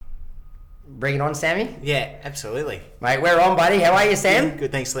Bring it on, Sammy. Yeah, absolutely. Mate, we're on, buddy. How are you, Sam? Yeah,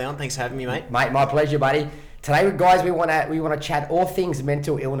 good, thanks, Leon. Thanks for having me, mate. Mate, my pleasure, buddy. Today, guys, we want to chat all things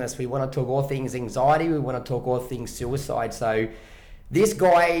mental illness. We want to talk all things anxiety. We want to talk all things suicide. So, this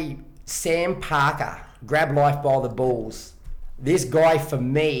guy, Sam Parker, grab life by the balls. This guy, for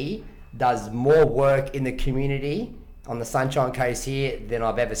me, does more work in the community on the Sunshine Coast here than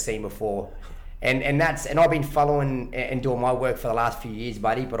I've ever seen before. And I've been following and doing my work for the last few years,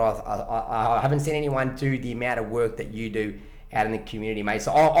 buddy, but I haven't seen anyone do the amount of work that you do out in the community, mate.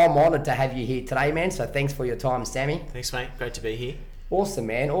 So I'm honoured to have you here today, man. So thanks for your time, Sammy. Thanks, mate. Great to be here. Awesome,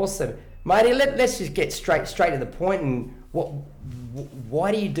 man. Awesome. Matey, let's just get straight to the point. And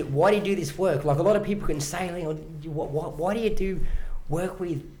why do you do this work? Like, a lot of people can say, why do you do work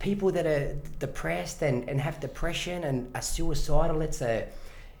with people that are depressed and have depression and are suicidal? It's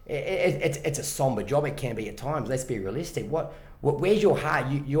a somber job. It can be at times. Let's be realistic. Where's your heart?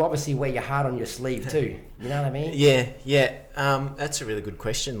 You obviously wear your heart on your sleeve too. You know what I mean? Yeah. That's a really good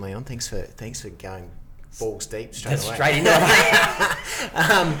question, Leon. Thanks for going balls deep straight away. Straight into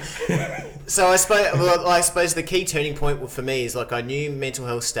it. So I suppose the key turning point for me is, like, I knew mental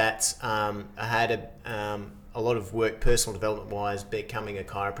health stats. I had a lot of work, personal development wise, becoming a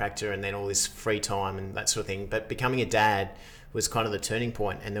chiropractor, and then all this free time and that sort of thing. But becoming a dad was kind of the turning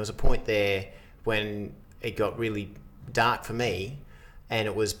point, and there was a point there when it got really dark for me, and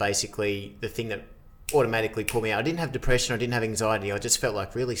it was basically the thing that automatically pulled me out. I didn't have depression, I didn't have anxiety, I just felt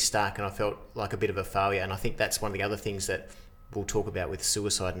like really stuck, and I felt like a bit of a failure. And I think that's one of the other things that we'll talk about with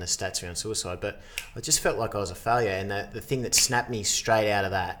suicide and the stats around suicide. But I just felt like I was a failure, and the thing that snapped me straight out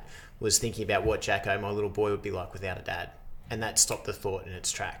of that was thinking about what Jacko, my little boy, would be like without a dad. And that stopped the thought in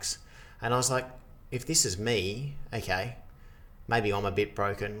its tracks. And I was like, if this is me, okay, maybe I'm a bit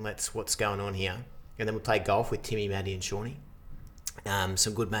broken. What's going on here? And then we played golf with Timmy, Maddie and Shawnee.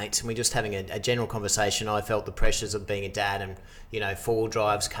 Some good mates, and we're just having a general conversation. I felt the pressures of being a dad and, 4-wheel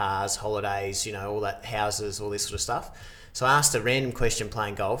drives, cars, holidays, all that, houses, all this sort of stuff. So I asked a random question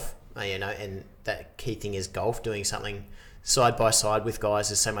playing golf, and that key thing is golf, doing something side by side with guys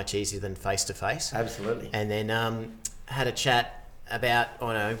is so much easier than face to face. Absolutely. And then had a chat about,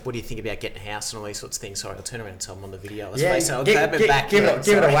 what do you think about getting a house and all these sorts of things? Sorry, I'll turn around and tell them on the video. Give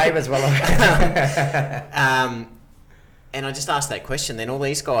it a wave as well. And I just asked that question. Then all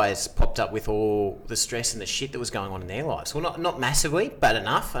these guys popped up with all the stress and the shit that was going on in their lives. Well, not massively, but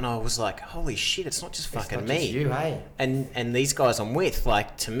enough. And I was like, holy shit, it's not just fucking me. Just you, hey? And these guys I'm with,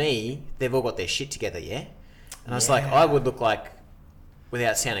 like, to me, they've all got their shit together, yeah? And I was like, I would look like,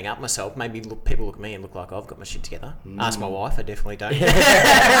 without sounding up myself, maybe people look at me and look like I've got my shit together. Ask my wife, I definitely don't.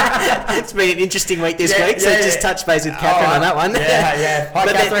 It's been an interesting week this week, so just touch base with Catherine on that one. Yeah. Hi,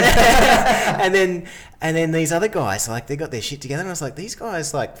 Catherine. and then these other guys, like, they got their shit together, and I was like, these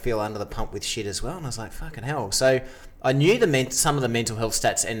guys, like, feel under the pump with shit as well. And I was like, fucking hell. So I knew some of the mental health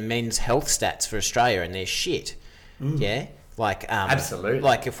stats and men's health stats for Australia, and they're shit. Yeah. Like, absolutely.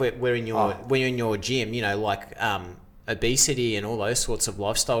 Like, if we're in your when you're in your gym, obesity and all those sorts of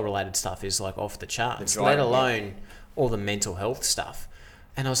lifestyle related stuff is, like, off the charts, let alone all the mental health stuff.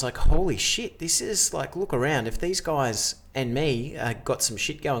 And I was like, holy shit, this is, like, look around. If these guys and me got some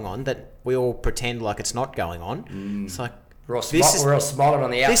shit going on that we all pretend like it's not going on, it's like, we're all smiling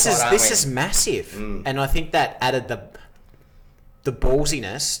on the outside. This is massive. And I think that added the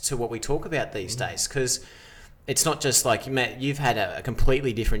ballsiness to what we talk about these days, because it's not just like, you've had a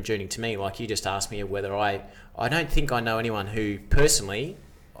completely different journey to me. Like, you just asked me whether I don't think I know anyone who personally,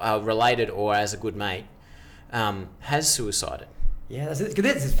 related or as a good mate, has suicided. Yeah, this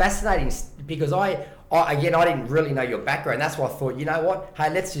is fascinating, because I didn't really know your background. That's why I thought, you know what? Hey,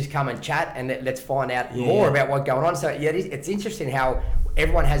 let's just come and chat and let's find out more about what's going on. So it's interesting how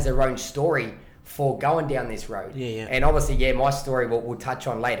everyone has their own story for going down this road. Yeah. And obviously, my story we'll touch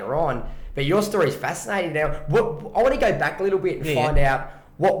on later on. But your story is fascinating. Now, I want to go back a little bit and find out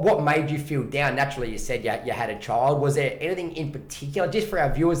what made you feel down. Naturally, you said you had a child. Was there anything in particular, just for our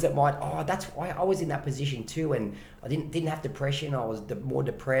viewers that might, that's why I was in that position too, and I didn't have depression, I was more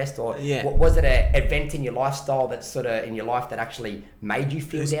depressed, or was it an event in your lifestyle that sort of in your life that actually made you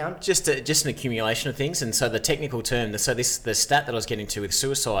feel down? Just an accumulation of things. And so the technical term, the stat that I was getting to with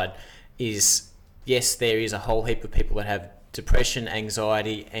suicide is, yes, there is a whole heap of people that have depression,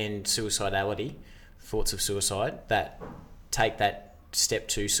 anxiety, and suicidality, thoughts of suicide, that take that step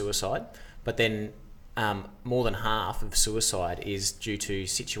to suicide. But then more than half of suicide is due to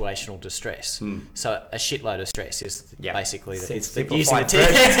situational distress. So a shitload of stress is basically it's the using the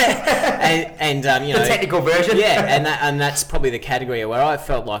and the technical version. and that's probably the category where I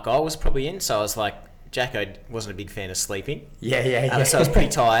felt like I was probably in. So I was like, Jacko wasn't a big fan of sleeping. So I was pretty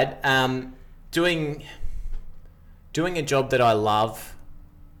tired. doing a job that I love,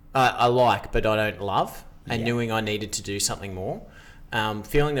 I like, but I don't love, and knowing I needed to do something more,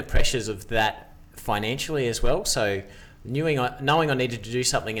 feeling the pressures of that financially as well. So knowing I needed to do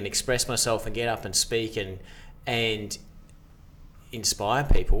something and express myself and get up and speak and inspire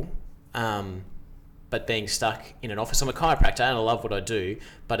people, but being stuck in an office. I'm a chiropractor and I love what I do,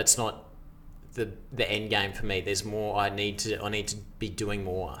 but it's not the end game for me. There's more. I need to be doing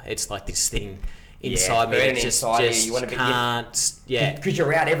more. It's like this thing inside me that just you want to can't. Because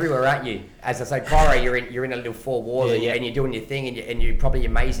you're out everywhere, aren't you? As I say, chiro, you're in a little four walls, and you're doing your thing, and you're probably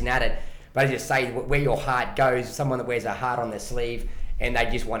amazing at it. But as you say, where your heart goes, someone that wears a heart on their sleeve, and they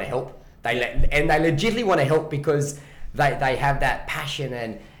just want to help. They legitimately want to help because they have that passion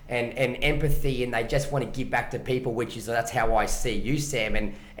and empathy, and they just want to give back to people, that's how I see you, Sam,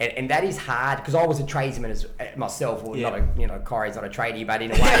 and that is hard because I was a tradesman myself, not a Kyrie's not a tradie, but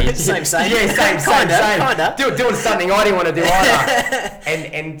in a way same kinda. Doing something I didn't want to do either,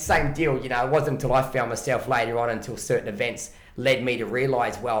 and same deal, it wasn't until I found myself later on until certain events led me to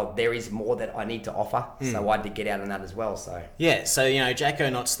realise, well, there is more that I need to offer, so I had to get out on that as well. So Jacko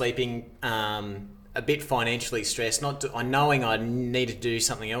not sleeping, a bit financially stressed, knowing I need to do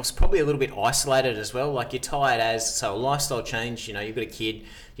something else, probably a little bit isolated as well. Like you're tired so a lifestyle change, you've got a kid,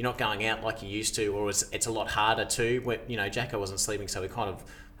 you're not going out like you used to, or it's a lot harder too. Jacko wasn't sleeping, so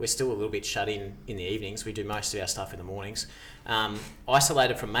we're still a little bit shut in the evenings. We do most of our stuff in the mornings.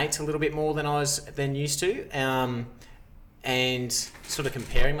 Isolated from mates a little bit more than I was used to, and sort of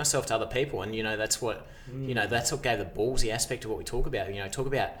comparing myself to other people. And that's what that's what gave the ballsy aspect of what we talk about. Talk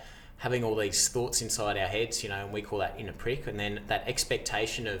about having all these thoughts inside our heads, and we call that inner prick, and then that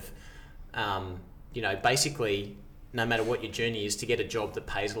expectation of, basically, no matter what your journey is, to get a job that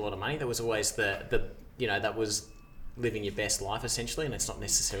pays a lot of money. That was always that was living your best life essentially, and it's not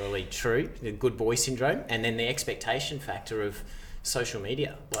necessarily true. The good boy syndrome, and then the expectation factor of social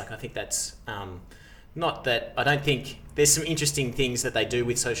media. Like I think that's not that I don't think there's some interesting things that they do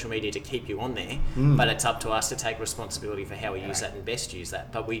with social media to keep you on there, but it's up to us to take responsibility for how we use that and best use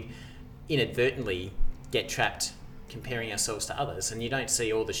that. But we inadvertently get trapped comparing ourselves to others, and you don't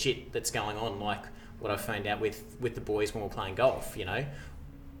see all the shit that's going on, like what I found out with the boys when we're playing golf,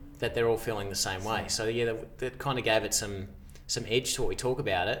 that they're all feeling the same way. So that kind of gave it some edge to what we talk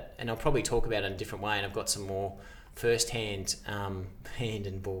about it, and I'll probably talk about it in a different way, and I've got some more first-hand hand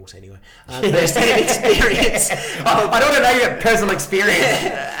and balls anyway. First-hand experience. I don't want to know your personal experience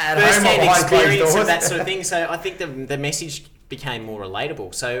at home or behind closed doors. Of that sort of thing. So I think the message became more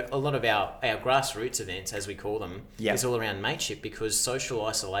relatable. So a lot of our grassroots events, as we call them, is all around mateship, because social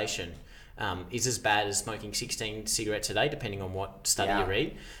isolation is as bad as smoking 16 cigarettes a day, depending on what study you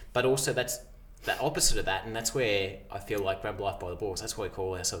read. But also that's the opposite of that, and that's where I feel like Grab Life by the Balls. That's why we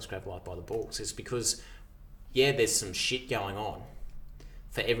call ourselves Grab Life by the Balls, is because there's some shit going on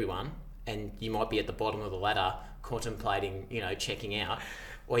for everyone, and you might be at the bottom of the ladder contemplating, checking out,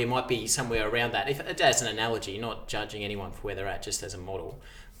 or you might be somewhere around that. As an analogy, not judging anyone for where they're at, just as a model.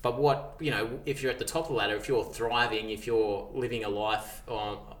 But if you're at the top of the ladder, if you're thriving, if you're living a life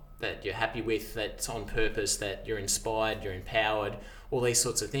that you're happy with, that's on purpose, that you're inspired, you're empowered, all these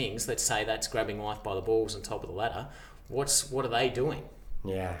sorts of things, let's say that's grabbing life by the balls on top of the ladder, what are they doing?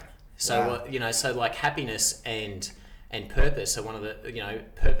 Yeah. So, so like happiness and purpose are one of the,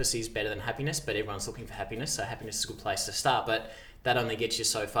 purpose is better than happiness, but everyone's looking for happiness. So happiness is a good place to start, but that only gets you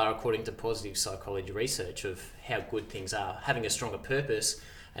so far according to positive psychology research of how good things are. Having a stronger purpose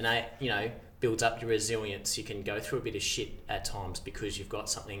and that, builds up your resilience. You can go through a bit of shit at times because you've got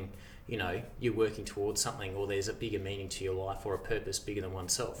something, you're working towards something, or there's a bigger meaning to your life, or a purpose bigger than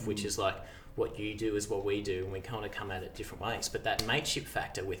oneself, which is like what you do is what we do, and we kind of come at it different ways. But that mateship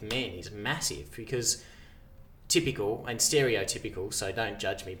factor with men is massive, because typical and stereotypical, so don't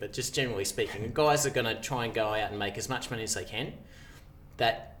judge me, but just generally speaking, guys are going to try and go out and make as much money as they can.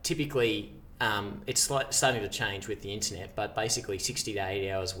 That typically, it's starting to change with the internet, but basically 60 to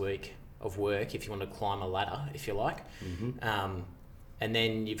 80 hours a week of work if you want to climb a ladder, if you like. And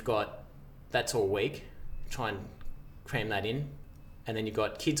then you've got, that's all week, try and cram that in. And then you've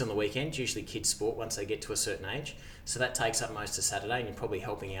got kids on the weekend, usually kids sport once they get to a certain age. So that takes up most of Saturday, and you're probably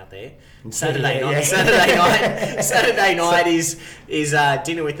helping out there. Saturday night is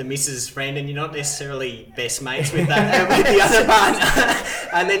dinner with the missus' friend, and you're not necessarily best mates with that with the other partner.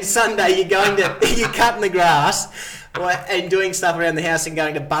 And then Sunday you're cutting the grass and doing stuff around the house and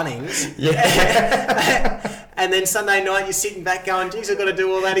going to Bunnings. And then Sunday night you're sitting back going, geez, I've got to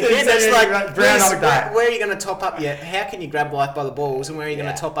do all that again. That's like, where are you going to top up how can you grab life by the balls, and where are you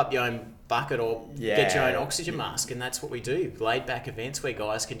going to top up your own bucket or get your own oxygen mask? And that's what we do. Laid back events where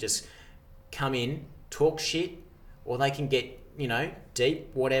guys can just come in, talk shit, or they can get, deep,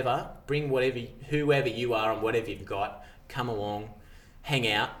 whatever, bring whoever you are and whatever you've got, come along, hang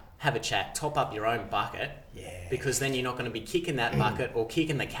out, have a chat, top up your own bucket. Yeah. Because then you're not going to be kicking that bucket or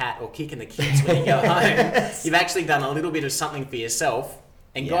kicking the cat or kicking the kids when you go home. You've actually done a little bit of something for yourself.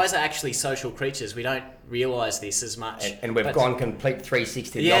 And guys are actually social creatures. We don't realise this as much. And we've gone complete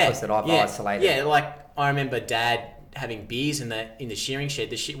 360 the opposite. I've isolated. Yeah, like I remember Dad having beers in the shearing shed.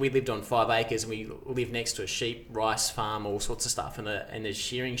 We lived on 5 acres and we lived next to a sheep, rice farm, all sorts of stuff, and the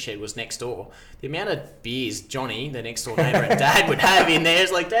shearing shed was next door. The amount of beers Johnny, the next door neighbour, and Dad would have in there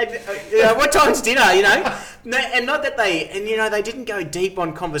is like, Dad, what time's dinner? And not that they didn't go deep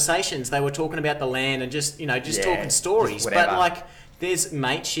on conversations. They were talking about the land and just talking stories. But like, there's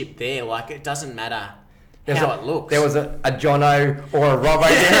mateship there. Like, it doesn't matter how it looks. There was a Jono or a Robbo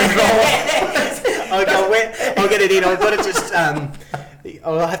there as well. I'll get it in. I've got to just.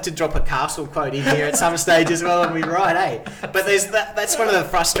 I'll have to drop a Castle quote in here at some stage as well, and we're right, eh? But there's that's one of the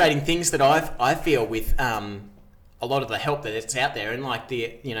frustrating things that I feel with a lot of the help that it's out there, and like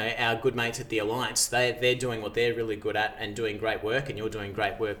our good mates at the Alliance, they're doing what they're really good at and doing great work, and you're doing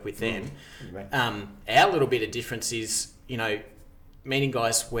great work with them. Our little bit of difference is meeting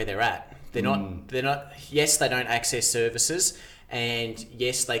guys where they're at. They're not. Yes, they don't access services. And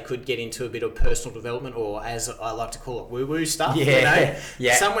yes, they could get into a bit of personal development, or as I like to call it, woo-woo stuff. Yeah.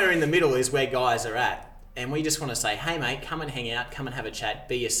 Somewhere in the middle is where guys are at. And we just want to say, hey, mate, come and hang out, come and have a chat,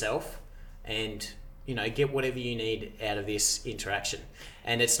 be yourself, and, get whatever you need out of this interaction.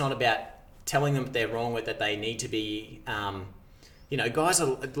 And it's not about telling them they're wrong or that they need to be...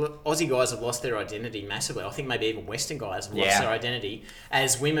 Aussie guys have lost their identity massively. I think maybe even Western guys have lost their identity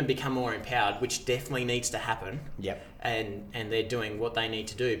as women become more empowered, which definitely needs to happen. Yep. And they're doing what they need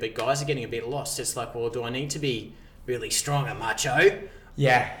to do. But guys are getting a bit lost. It's like, well, do I need to be really strong and macho?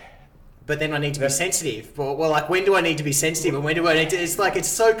 Yeah. But then I need to be sensitive. Well, like, when do I need to be sensitive and when do I need to? It's like, it's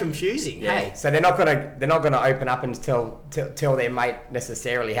so confusing. Yeah. Hey. So they're not gonna open up and tell their mate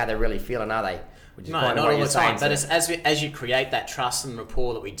necessarily how they're really feeling, are they? No, not all the time. But it's as you create that trust and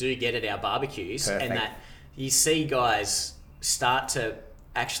rapport that we do get at our barbecues, and that you see guys start to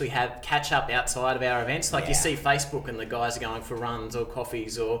actually catch up outside of our events. Like you see Facebook and the guys are going for runs or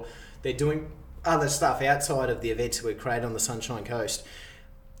coffees, or they're doing other stuff outside of the events that we create on the Sunshine Coast,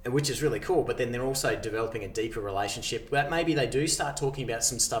 which is really cool. But then they're also developing a deeper relationship that maybe they do start talking about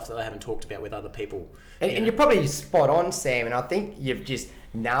some stuff that they haven't talked about with other people. And you're probably spot on, Sam, and I think you've just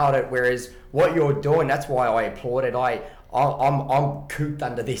nailed it. Whereas what you're doing, that's why I applaud it. I'm cooped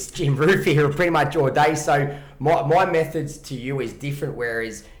under this gym roof here pretty much all day. So my methods to you is different.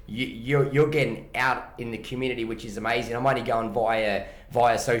 Whereas you're getting out in the community, which is amazing. I'm only going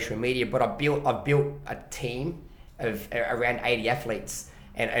via social media, but I've built a team of around 80 athletes,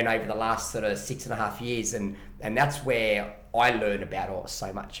 and over the last sort of 6.5 years, and that's where I learn about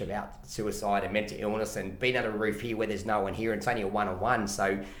so much about suicide and mental illness, and being under a roof here where there's no one here, and it's only a one-on-one.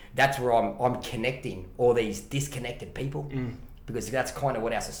 So that's where I'm connecting all these disconnected people, because that's kind of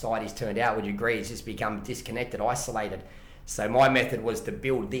what our society's turned out. Would you agree? It's just become disconnected, isolated. So my method was to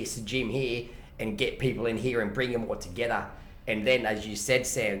build this gym here and get people in here and bring them all together. And then, as you said,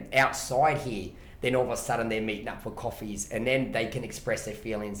 Sam, outside here, then all of a sudden they're meeting up for coffees, and then they can express their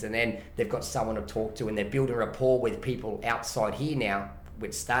feelings, and then they've got someone to talk to, and they're building rapport with people outside here now,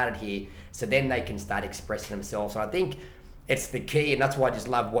 which started here, so then they can start expressing themselves. So I think it's the key, and that's why I just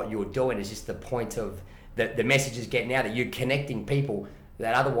love what you're doing. Is just the point of the message is getting out, that you're connecting people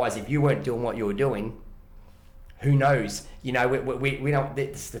that otherwise, if you weren't doing what you were doing, who knows? We don't,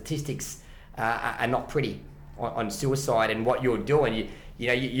 the statistics are not pretty on suicide, and what you're doing,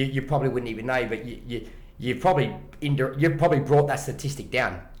 you probably wouldn't even know, but you've probably brought that statistic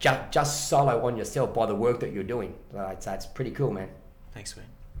down just solo on yourself by the work that you're doing. So it's pretty cool, man. Thanks, mate.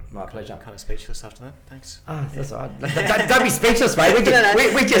 My pleasure. I'm kind of speechless after that. Thanks. Oh, that's all right. Don't be speechless, mate.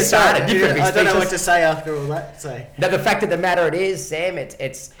 We just started. I don't know what to say after all that. So no, the fact of the matter it is, Sam,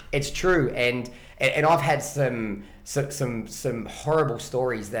 it's true, and I've had some horrible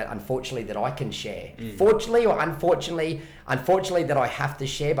stories that unfortunately that I can share. Fortunately or unfortunately that I have to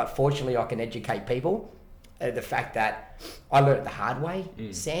share, but fortunately I can educate people. The fact that I learned the hard way,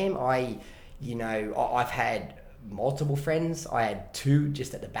 Sam. I've had multiple friends. I had 2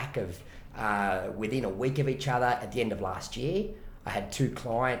 just at the back of within a week of each other at the end of last year. I had 2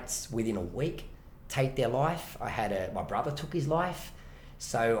 clients within a week take their life. I had my brother took his life.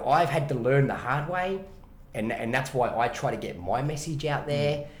 So I've had to learn the hard way. And that's why I try to get my message out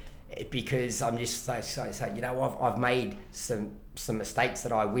there, because I'm just so I've made some mistakes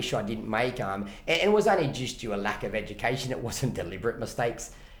that I wish I didn't make, and it was only just due a lack of education. It wasn't deliberate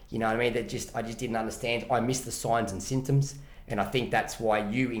mistakes. You know what I mean? I just didn't understand. I missed the signs and symptoms, and I think that's why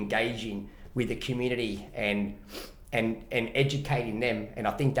you engaging with the community and educating them, and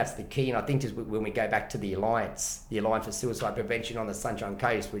I think that's the key. And I think just when we go back to the Alliance for Suicide Prevention on the Sunshine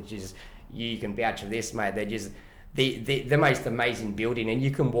Coast, which is, you can vouch for this, mate. They're just the most amazing building, and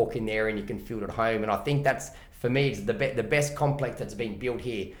you can walk in there and you can feel at home. And I think that's, for me, it's the best complex that's been built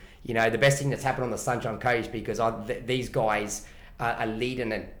here. You know, the best thing that's happened on the Sunshine Coast, because these guys are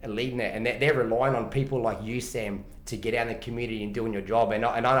leading it, and they're relying on people like you, Sam, to get out in the community and doing your job. And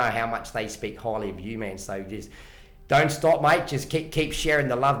I know how much they speak highly of you, man. So just don't stop, mate. Just keep sharing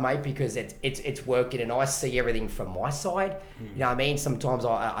the love, mate, because it's working, and I see everything from my side. You know what I mean? Sometimes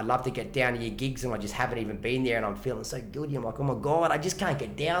I love to get down to your gigs, and I just haven't even been there, and I'm feeling so guilty. I'm like, oh my God, I just can't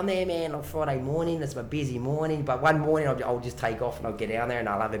get down there, man, on Friday morning. It's my busy morning. But one morning I'll just take off and I'll get down there, and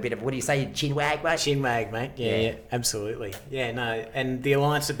I'll have a bit of, what do you say, chin wag, mate? Chin wag, mate. Yeah, absolutely. Yeah, no, and the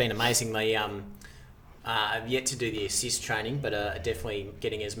Alliance have been amazing. They I've yet to do the assist training, but definitely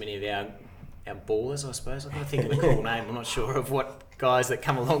getting as many of our ballers, I suppose. I can't think of a cool name. I'm not sure of what guys that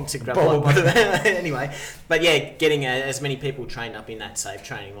come along to grab one. Anyway, but yeah, getting as many people trained up in that safe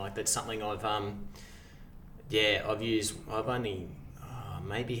training, like that's something I've used. I've only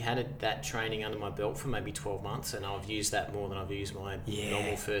maybe had that training under my belt for maybe 12 months, and I've used that more than I've used my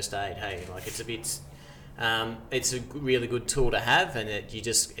normal first aid. Hey, like it's a bit. It's a really good tool to have, and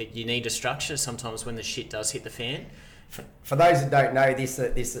you need a structure sometimes when the shit does hit the fan. For those that don't know, this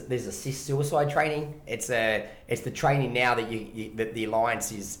assist suicide training. It's the training now that that the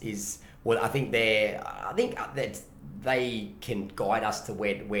Alliance is. Well, I think that they can guide us to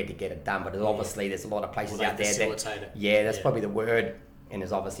where to get it done. But obviously, there's a lot of places out there that's probably the word. And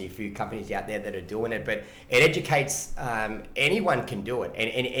there's obviously a few companies out there that are doing it, but it educates. Anyone can do it, and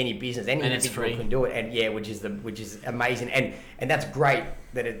any business, any individual can do it, and which is amazing, and that's great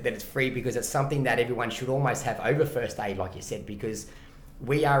that it's free, because it's something that everyone should almost have over first aid, like you said, because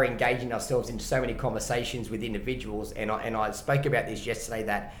we are engaging ourselves in so many conversations with individuals, and I spoke about this yesterday,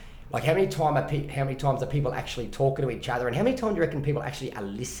 that like how many times are people actually talking to each other, and how many times do you reckon people actually are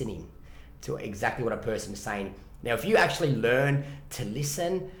listening to exactly what a person is saying? Now, if you actually learn to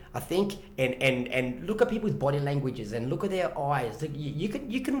listen, I think, and look at people's body languages and look at their eyes, you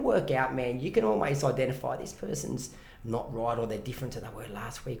can work out, man. You can always identify this person's not right, or they're different to they were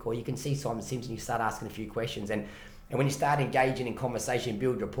last week, or you can see Simon Simpson. You start asking a few questions, and when you start engaging in conversation,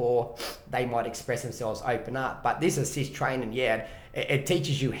 build rapport, they might express themselves, open up. But this assist training, it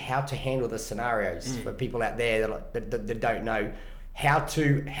teaches you how to handle the scenarios for people out there that don't know. How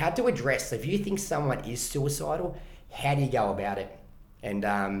to address, if you think someone is suicidal, how do you go about it? And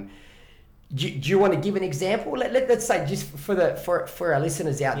do you want to give an example? Let's say, just for our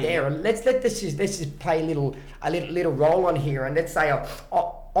listeners out there, let's just play a little role on here, and let's say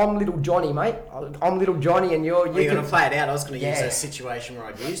I'm little Johnny, mate. I'm little Johnny, and you're going to play it out. I was going to use a situation where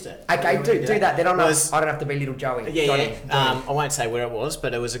I'd used it. Okay, do that. Then I don't have to be little Joey. Johnny. I won't say where it was,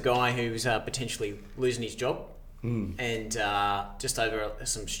 but it was a guy who was potentially losing his job. And just over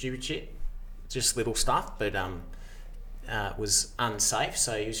some stupid shit, just little stuff, but was unsafe.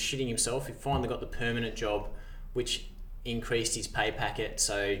 So he was shitting himself. He finally got the permanent job, which increased his pay packet.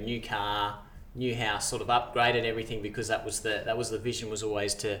 So new car, new house, sort of upgraded everything, because that was the vision, was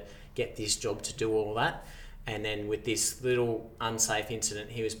always to get this job to do all that. And then with this little unsafe incident,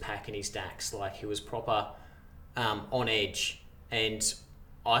 he was packing his dacks, like he was proper on edge, and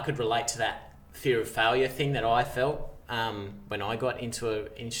I could relate to that fear of failure thing that I felt when I got into an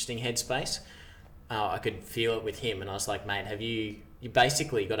interesting headspace. I could feel it with him, and I was like, mate, have you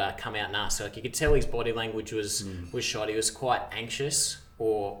basically got to come out and ask. So like you could tell his body language was shot. He was quite anxious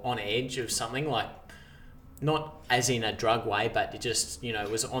or on edge of something, like not as in a drug way, but it just,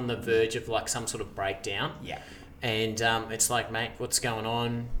 was on the verge of like some sort of breakdown. Yeah. And it's like, mate, what's going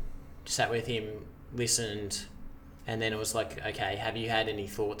on? Sat with him, listened, and then it was like, okay, have you had any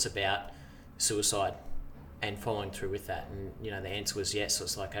thoughts about suicide and following through with that? And the answer was yes. So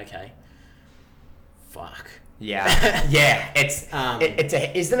it's like, okay, fuck yeah.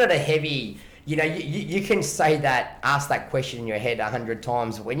 Isn't it a heavy, you can ask that question in your head 100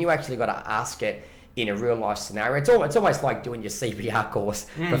 times. When you actually got to ask it in a real life scenario, it's almost like doing your CPR course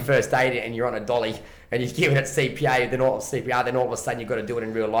for first aid, and you're on a dolly and you're giving it CPR, then all of a sudden you've got to do it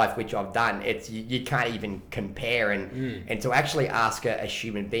in real life, which I've done. It's you can't even compare, and to actually ask a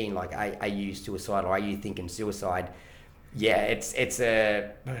human being, like, are you suicidal, or are you thinking suicide? Yeah, it's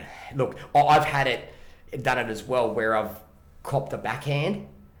a look. I've done it as well, where I've copped a backhand.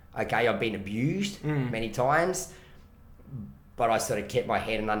 Okay, I've been abused many times, but I sort of kept my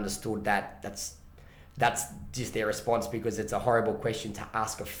head and understood that that's just their response because it's a horrible question to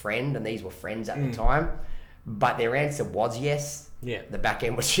ask a friend, and these were friends at the time. But their answer was yes. Yeah. The back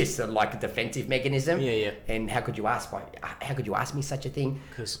end was just like a defensive mechanism. Yeah. And how could you ask me such a thing?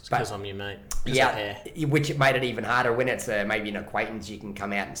 Because I'm your mate. Yeah, which it made it even harder when it's maybe an acquaintance you can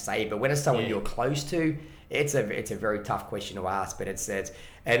come out and say, but when it's someone you're close to, it's a very tough question to ask. But it's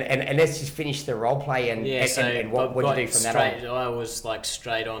and let's just finish the role play and what do you do from that on? I was like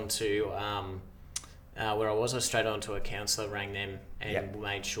straight on to where I was straight on to a counsellor, rang them and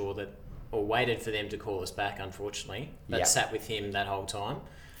made sure that, or waited for them to call us back, unfortunately, but sat with him that whole time.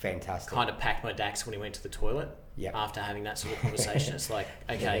 Fantastic. Kind of packed my Dax when he went to the toilet after having that sort of conversation. It's like,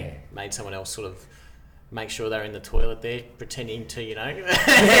 okay, made someone else sort of make sure they're in the toilet there, pretending to, you know.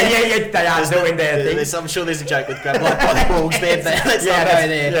 They are doing their thing. I'm sure there's a joke with grab like by the balls there, but let's not go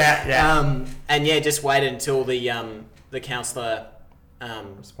there. Yeah. Just waited until the counsellor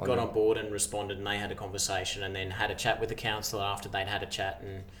got on board and responded, and they had a conversation, and then had a chat with the counsellor after they'd had a chat,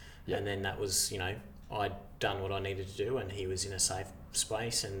 and then that was, you know, I'd done what I needed to do, and he was in a safe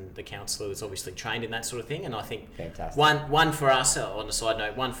space, and the counsellor was obviously trained in that sort of thing. And I think one for us, on a side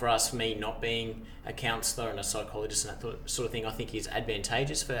note, one for us, me not being a counsellor and a psychologist and that sort of thing, I think is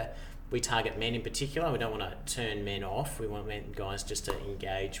advantageous for, we target men in particular. We don't want to turn men off. We want guys just to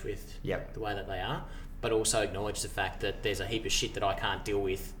engage with the way that they are, but also acknowledge the fact that there's a heap of shit that I can't deal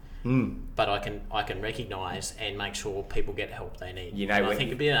with. But I can recognise and make sure people get help they need. You know, I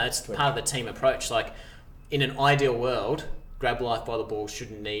think it's part of the team approach. Like, in an ideal world, Grab Life by the Ball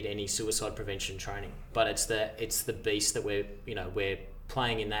shouldn't need any suicide prevention training. But it's the beast that we're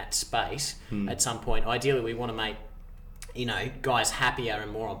playing in that space. At some point, ideally, we want to make, you know, guys happier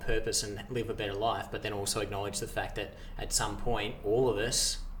and more on purpose and live a better life. But then also acknowledge the fact that at some point, all of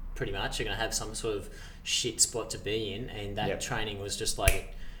us pretty much are going to have some sort of shit spot to be in, and that training was just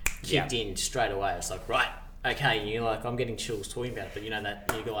like kicked in straight away. It's like, right, okay, and you're like, I'm getting chills talking about it, but you know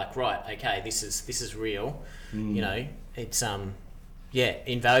that you're like, right, okay, this is real. You know, it's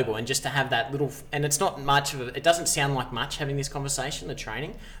invaluable. And just to have that little, and it's not much of it doesn't sound like much having this conversation, the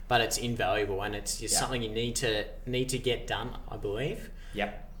training, but it's invaluable, and it's just something you need to get done, I believe.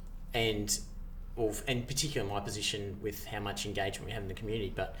 And particularly my position with how much engagement we have in the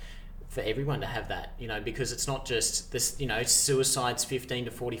community, but for everyone to have that, you know, because it's not just this, you know, suicide's 15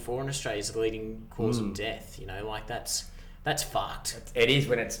 to 44 in Australia is the leading cause of death, you know, like that's fucked. It is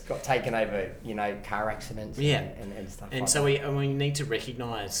when it's got taken over, you know, car accidents and stuff. And like so that. we need to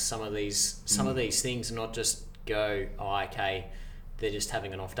recognise some of these things and not just go, oh, okay, they're just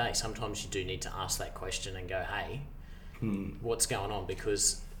having an off day. Sometimes you do need to ask that question and go, hey, what's going on?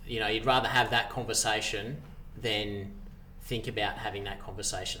 Because, you know, you'd rather have that conversation than think about having that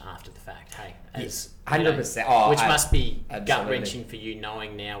conversation after the fact. Hey, as 100%, which must be gut wrenching for you,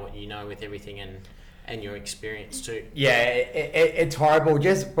 knowing now what you know with everything and your experience too. Yeah, it's horrible.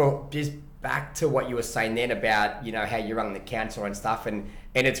 Just back to what you were saying then about, you know, how you run the council and stuff, and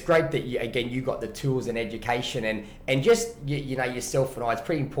it's great that you got the tools and education and just you know, yourself and I. It's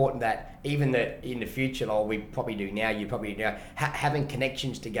pretty important that even that in the future, like we probably do now, you probably do now, having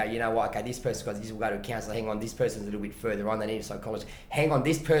connections to go, you know what, okay, this person's got this, will go to a counsellor, hang on, this person's a little bit further on, they need a psychologist, hang on,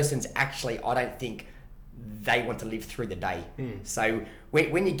 this person's actually, I don't think they want to live through the day. So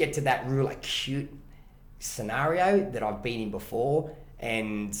when you get to that real acute scenario that I've been in before,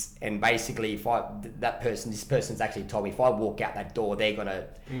 and basically if this person's actually told me if I walk out that door, they're gonna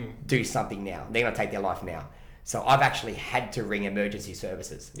do something now, they're gonna take their life now, so I've actually had to ring emergency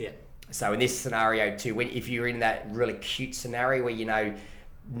services. So in this scenario too, if you're in that really acute scenario where, you know,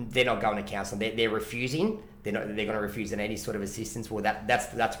 they're not going to counselling, they're refusing, they're going to refuse any sort of assistance, well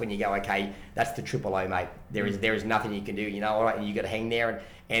that's when you go, okay, that's the triple O, mate. There is nothing you can do, you know, all right, and you got to hang there,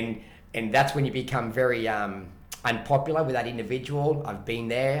 and that's when you become very unpopular with that individual. I've been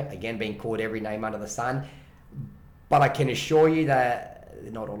there, again, been called every name under the sun, but I can assure you that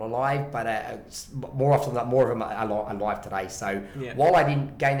they're not all alive, but more often than not, more of them are alive today. So while I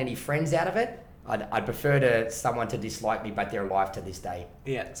didn't gain any friends out of it, I'd prefer someone to dislike me, but they're alive to this day.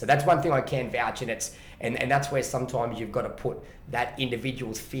 So that's one thing I can vouch, and that's where sometimes you've got to put that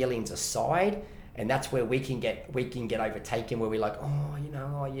individual's feelings aside. And that's where we can get overtaken, where we're like, oh, you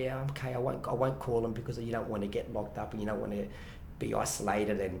know, oh yeah, okay, I won't call them, because you don't want to get locked up and you don't want to be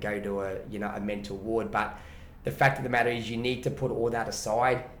isolated and go to a mental ward. But the fact of the matter is, you need to put all that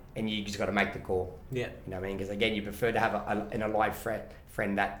aside, and you just got to make the call. You know what I mean? Because again, you prefer to have an alive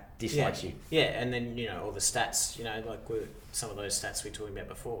friend that dislikes you. And then, you know, all the stats, you know, like some of those stats we were talking about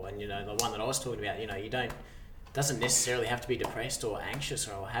before, and you know, the one that I was talking about, you know, doesn't necessarily have to be depressed or anxious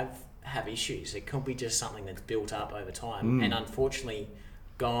or have issues. It could be just something that's built up over time. And unfortunately,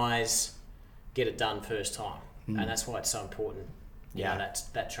 guys get it done first time, and that's why it's so important. You Yeah. know,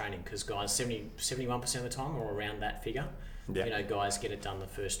 that training, because guys, 71% of the time, or around that figure, Yeah. you know, guys get it done the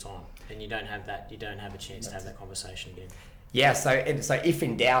first time, and you don't have a chance to have that conversation again. Yeah, so if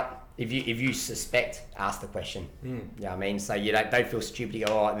in doubt, if you suspect, ask the question. You know what I mean? So you don't feel stupid. You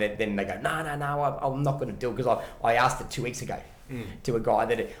go, then they go, no, I'm not going to do it, because I asked it 2 weeks ago to a guy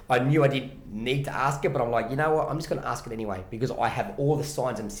that I knew I didn't need to ask it, but I'm like, you know what? I'm just going to ask it anyway, because I have all the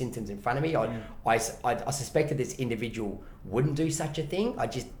signs and symptoms in front of me. I suspected this individual wouldn't do such a thing. I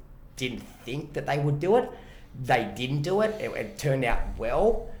just didn't think that they would do it. They didn't do it. It turned out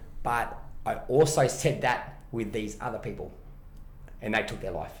well, but I also said that with these other people, and they took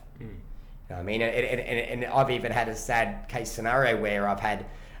their life. You know what I mean? And I've even had a sad case scenario where I've had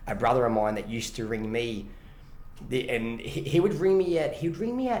a brother of mine that used to ring me, and he would ring me at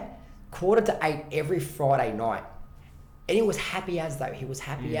 7:45 every Friday night, and he was happy as though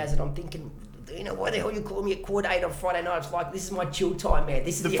and I'm thinking, you know, why the hell you call me at 7:45 on Friday night? It's like, this is my chill time, man.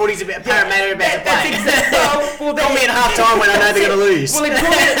 This is The footy's about Parramatta about to play. That's exactly. Well, Call me at half time when I know they're going to lose. Well,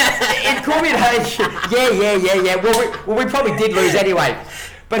 it called me at yeah. Well, we probably did lose anyway.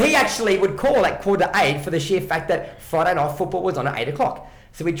 But he actually would call at 7:45 for the sheer fact that Friday night football was on at 8 o'clock.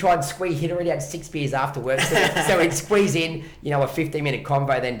 So we'd try and squeeze, he'd already had 6 beers after work. So we'd squeeze in, you know, a 15-minute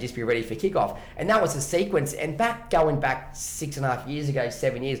convo, then just be ready for kickoff. And that was the sequence. And going back 6.5 years ago,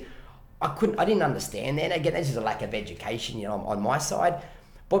 7 years, I didn't understand that. Again, this is a lack of education, you know, on my side.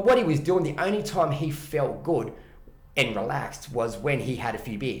 But what he was doing, the only time he felt good and relaxed was when he had a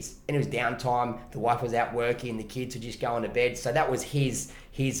few beers. And it was downtime, the wife was out working, the kids were just going to bed. So that was his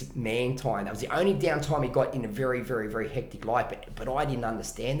man time. That was the only downtime he got in a very, very, very hectic life. But I didn't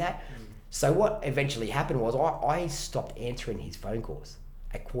understand that. So what eventually happened was I stopped answering his phone calls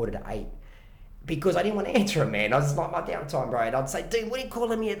at 7:45. Because I didn't want to answer him, man. I was like, my downtime, bro. And I'd say, dude, what are you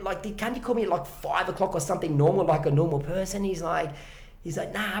calling me at? Like, can't you call me at like 5 o'clock or something normal, like a normal person? He's like,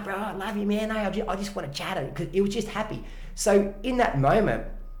 nah, bro, I love you, man. I just want to chat. Because he was just happy. So in that moment,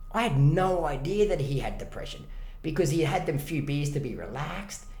 I had no idea that he had depression, because he had them few beers to be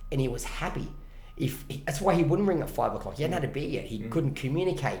relaxed and he was happy. That's why he wouldn't ring at 5 o'clock. He hadn't had a beer yet. He couldn't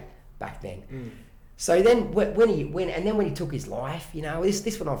communicate back then. So then when he took his life, you know,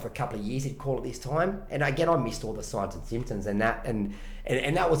 this went on for a couple of years, he'd call it this time. And again, I missed all the signs and symptoms and that. And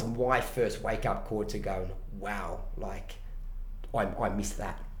that was my first wake up call to go, wow, like I missed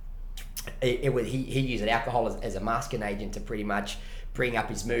that. He used alcohol as a masking agent to pretty much bring up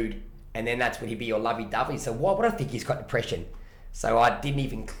his mood. And then that's when he'd be all lovey-dovey. So why would I think he's got depression? So I didn't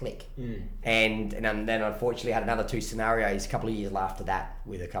even click. And then unfortunately I had another 2 scenarios a couple of years after that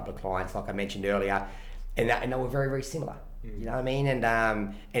with a couple of clients, like I mentioned earlier, and they were very, very similar. You know what I mean?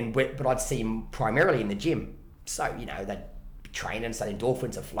 But I'd see him primarily in the gym. So, you know, they'd be training, so the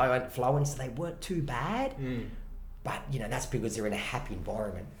endorphins are flowing, so they weren't too bad. But, you know, that's because they're in a happy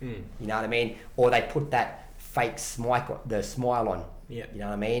environment. You know what I mean? Or they put that fake smile on. Yeah. You know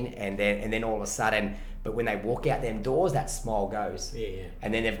what I mean? And then all of a sudden, but when they walk out them doors, that smile goes. Yeah.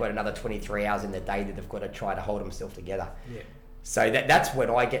 And then they've got another 23 hours in the day that they've got to try to hold themselves together. Yeah. So that's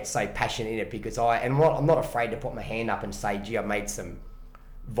when I get so passionate in it, because I'm not afraid to put my hand up and say, gee, I made some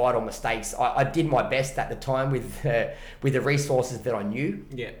vital mistakes. I did my best at the time with the resources that I knew.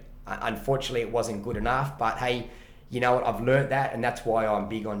 Yeah. Unfortunately, it wasn't good enough, but hey, you know what, I've learned that, and that's why I'm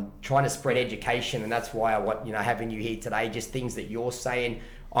big on trying to spread education, and that's why I want, you know, having you here today, just things that you're saying.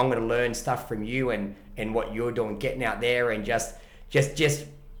 I'm going to learn stuff from you and what you're doing, getting out there and just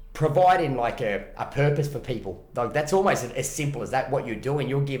providing like a purpose for people. Like that's almost as simple as that. What you're doing,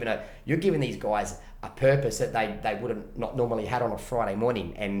 you're giving these guys a purpose that they wouldn't not normally had on a Friday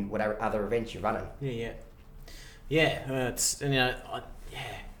morning and whatever other events you're running. It's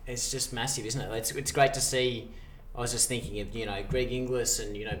just massive, isn't it? It's great to see. I was just thinking of, you know, Greg Inglis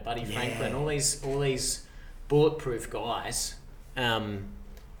and, you know, Buddy Franklin, all these bulletproof guys,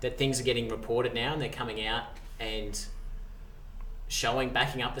 that things are getting reported now and they're coming out and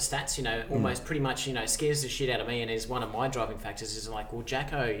backing up the stats, you know, almost pretty much, you know, scares the shit out of me, and is one of my driving factors is like, well,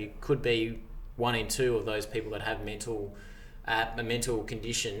 Jacko, you could be 1 in 2 of those people that have a mental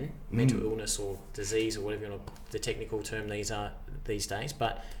condition, mental illness or disease or whatever the technical term these days,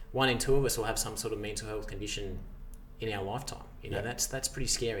 but 1 in 2 of us will have some sort of mental health condition in our lifetime. You know, that's pretty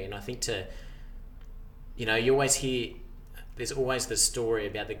scary. And I think you always hear, there's always the story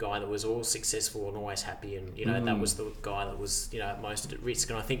about the guy that was all successful and always happy, and you know that was the guy that was, you know, at most at risk.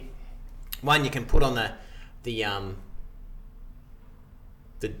 And I think one, you can put on the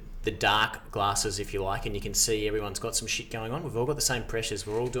dark glasses, if you like, and you can see everyone's got some shit going on. We've all got the same pressures.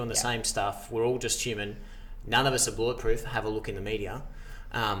 We're all doing the same stuff. We're all just human. None of us are bulletproof. Have a look in the media.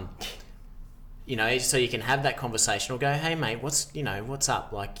 you know, so you can have that conversation or go, hey mate, what's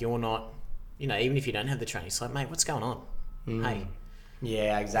up? Like, you're not, you know, even if you don't have the training, it's like, mate, what's going on? Hey.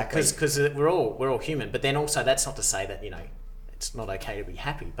 Yeah, exactly. Because we're all human. But then also, that's not to say that, you know, it's not okay to be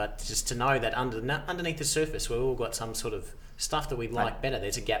happy, but just to know that underneath the surface, we've all got some sort of stuff that we like better.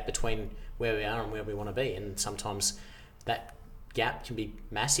 There's a gap between where we are and where we want to be, and sometimes that gap can be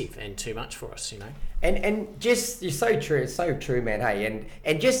massive and too much for us, you know. And just, you're so true. It's so true, man. Hey,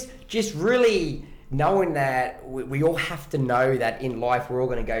 and just really knowing that we all have to know that in life we're all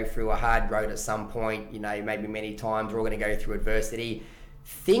going to go through a hard road at some point. You know, maybe many times we're all going to go through adversity.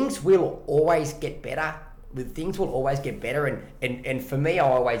 Things will always get better. Things will always get better. And for me, I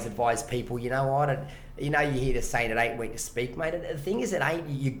always advise people, you know what? You know, you hear the saying, it ain't weak to speak, mate. And the thing is,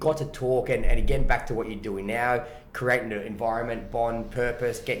 you got to talk. And again, back to what you're doing now, creating an environment, bond,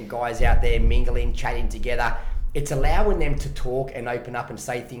 purpose, getting guys out there, mingling, chatting together. It's allowing them to talk and open up and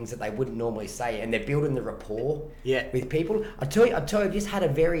say things that they wouldn't normally say. And they're building the rapport with people. I tell you, I just had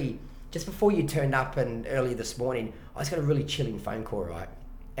just before you turned up and earlier this morning, I just got a really chilling phone call, right?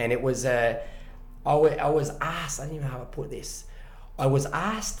 And it was, I was asked, I don't even know how to put this. I was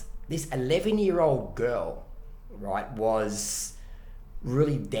asked, this 11-year-old girl, right, was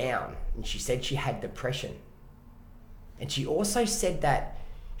really down. And she said she had depression. And she also said that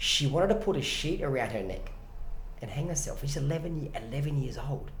she wanted to put a sheet around her neck and hang herself. She's 11 years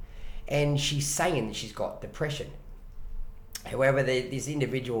old. And she's saying that she's got depression. However, this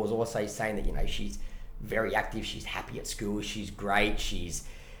individual was also saying that, you know, she's very active, she's happy at school, she's great, she's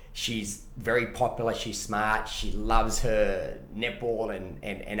very popular, she's smart, she loves her netball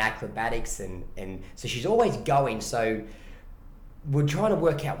and acrobatics, and so she's always going. So we're trying to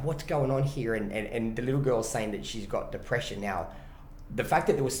work out what's going on here, and the little girl's saying that she's got depression. Now, the fact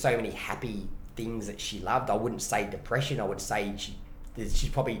that there was so many happy things that she loved, I wouldn't say depression. I would say she's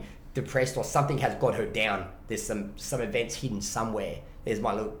probably depressed, or something has got her down. There's some events hidden somewhere. There's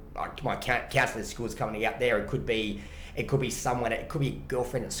my counselor at school's coming out there. It could be someone. It could be a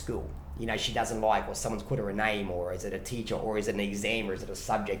girlfriend at school. You know, she doesn't like, or someone's put her a name, or is it a teacher, or is it an exam, or is it a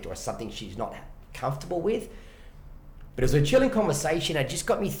subject, or something she's not comfortable with. But it was a chilling conversation. It just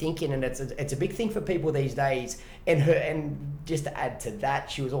got me thinking, and it's a big thing for people these days. And just to add to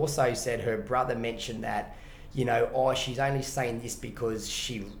that, she was also said her brother mentioned that, you know, she's only saying this because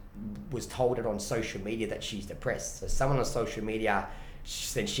she was told it on social media that she's depressed. So someone on social media,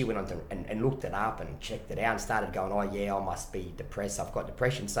 she went on and looked it up and checked it out and started going, oh yeah, I must be depressed. I've got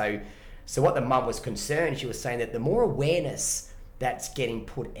depression. So what the mum was concerned, she was saying that the more awareness that's getting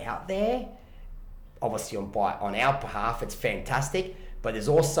put out there, obviously on our behalf, it's fantastic. But there's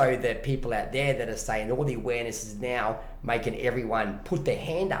also the people out there that are saying all the awareness is now making everyone put their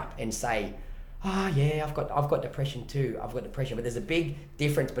hand up and say, oh yeah, I've got depression too. I've got depression. But there's a big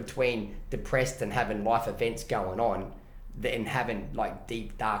difference between depressed and having life events going on than having like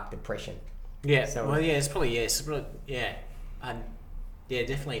deep, dark depression. Yeah. So, well, yeah, it's probably, yeah. And yeah,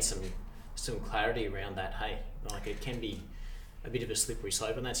 definitely some clarity around that. Hey, like it can be a bit of a slippery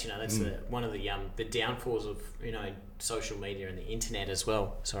slope, and that's, you know, that's one of the downfalls of, you know, social media and the internet as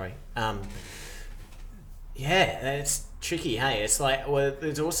well. Sorry. Yeah, it's tricky. Hey, it's like, well,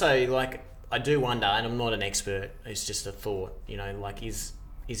 there's also like, I do wonder, and I'm not an expert, it's just a thought, you know, like is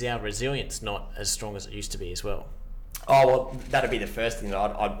our resilience not as strong as it used to be as well? Oh, well, that'd be the first thing that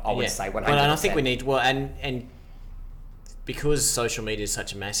I would say 100%. But I think we need, well, and because social media is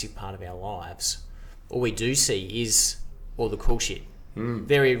such a massive part of our lives, all we do see is all the cool shit.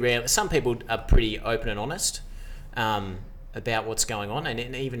 Very rare. Some people are pretty open and honest about what's going on,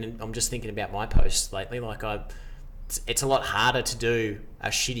 and even I'm just thinking about my posts lately. Like it's a lot harder to do a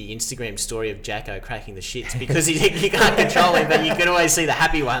shitty Instagram story of Jacko cracking the shits because you can't control him, but you can always see the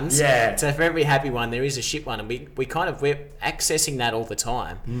happy ones. Yeah. So for every happy one, there is a shit one, and we're accessing that all the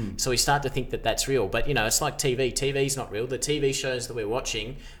time. So we start to think that that's real, but you know, it's like TV. TV's not real. The TV shows that we're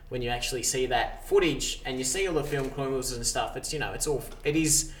watching, when you actually see that footage and you see all the film crews and stuff, it's, you know, it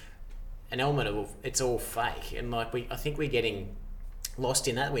is an element of, it's all fake, and like I think we're getting lost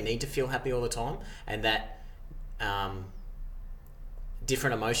in that. We need to feel happy all the time, and that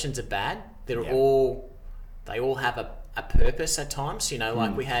different emotions are bad. They all have a purpose at times, you know,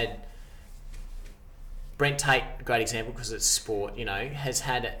 like we had Brent Tate, a great example because it's sport, you know, has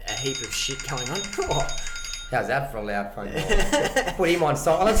had a heap of shit going on. How's that for a loud phone call? Put him on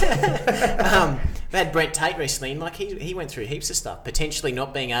silence. We had Brent Tate recently, and like he went through heaps of stuff, potentially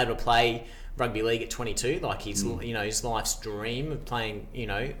not being able to play rugby league at 22, like his you know, his life's dream of playing, you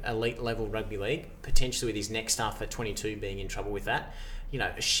know, elite level rugby league, potentially with his next stuff at 22 being in trouble with that, you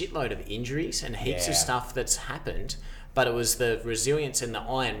know, a shitload of injuries and heaps of stuff that's happened but it was the resilience and the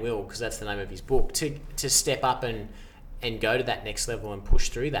iron will, because that's the name of his book, to step up and go to that next level and push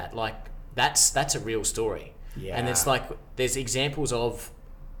through that. Like that's a real story. Yeah. And it's like there's examples of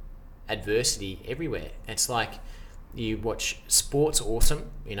adversity everywhere. It's like you watch sports, awesome.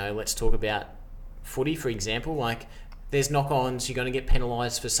 You know, let's talk about footy, for example. Like there's knock-ons. You're going to get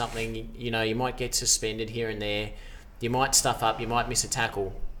penalised for something. You know, you might get suspended here and there. You might stuff up. You might miss a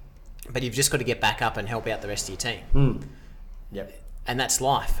tackle. But you've just got to get back up and help out the rest of your team. Yep. And that's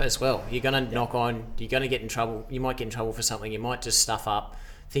life as well. You're going to knock on. You're going to get in trouble. You might get in trouble for something. You might just stuff up.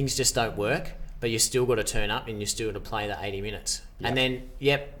 Things just don't work. But you still got to turn up and you still got to play the 80 minutes. Yep. And then,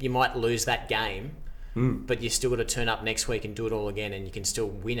 you might lose that game, but you still got to turn up next week and do it all again, and you can still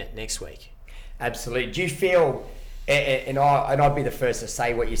win it next week. Absolutely. Do you feel, and I'd be the first to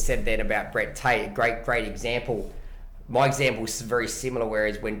say what you said then about Brett Tate, great example. My example is very similar,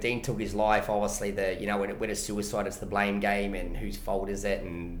 whereas when Dean took his life, obviously when it's suicide, it's the blame game and whose fault is it,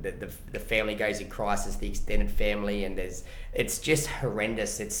 and the family goes in crisis, the extended family, and it's just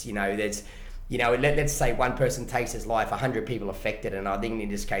horrendous. It's, let's say one person takes his life, 100 people affected, and I think in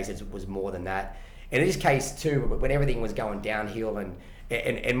this case it was more than that. And in this case too, when everything was going downhill, and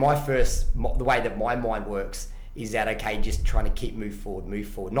the way that my mind works is that, okay, just trying to move forward,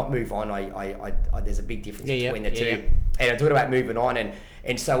 not move on. I there's a big difference between the two. Yeah. And I'm talking about moving on,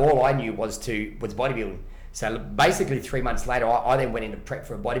 and so all I knew was bodybuilding. So basically 3 months later, I then went into prep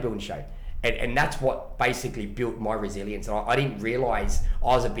for a bodybuilding show. And that's what basically built my resilience. And I didn't realise I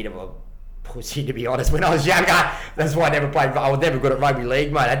was a bit of a pussy, to be honest, when I was younger. That's why I never played. I was never good at rugby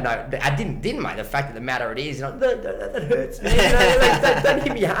league, mate. I didn't, mate. The fact of the matter it is, that hurts, man. Don't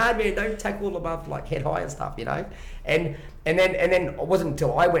hit me hard, man. Don't tackle above like head high and stuff, And then it wasn't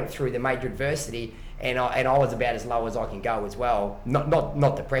until I went through the major adversity and I was about as low as I can go as well.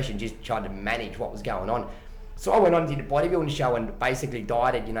 Not depression, just trying to manage what was going on. So I went on and did a bodybuilding show and basically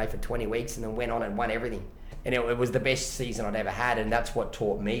dieted, for 20 weeks, and then went on and won everything. And it was the best season I'd ever had, and that's what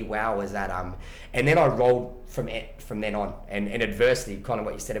taught me, was that, and then I rolled from then on, and adversity, kind of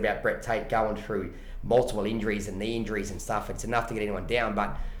what you said about Brett Tate going through multiple injuries and knee injuries and stuff, it's enough to get anyone down,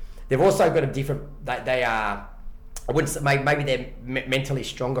 but they've also got a different, they are, I wouldn't say, maybe they're mentally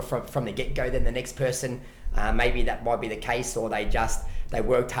stronger from the get-go than the next person, maybe that might be the case, or they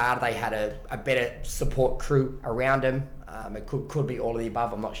worked hard, they had a better support crew around them, it could be all of the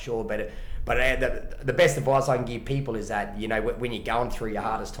above, I'm not sure, but the best advice I can give people is that, when you're going through your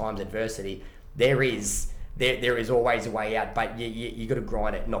hardest times, adversity, there is always a way out, but you got to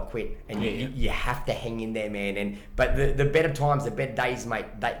grind it, not quit, and you have to hang in there, man. But the better times, the better days, mate,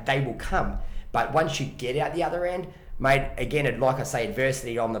 they will come. But once you get out the other end, mate, again, like I say,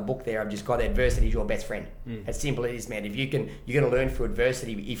 adversity on the book there, I've just got adversity is your best friend. As simple as it is, man. You're going to learn through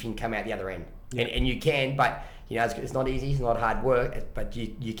adversity if you can come out the other end, and you can, but. It's not easy, it's not hard work, but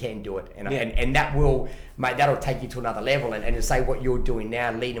you can do it. And that will, mate, that'll take you to another level. And to say what you're doing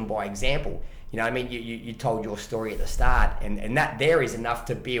now, leading by example, you told your story at the start, and that there is enough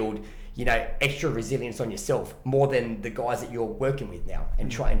to build, extra resilience on yourself, more than the guys that you're working with now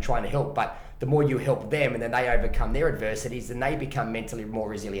and trying to help. But the more you help them and then they overcome their adversities, then they become mentally more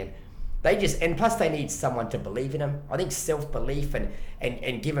resilient. And plus they need someone to believe in them. I think self-belief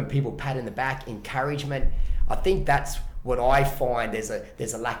and giving people pat in the back, encouragement, I think that's what I find there's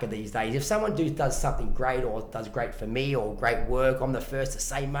a lack of these days. If someone does something great or does great for me or great work, I'm the first to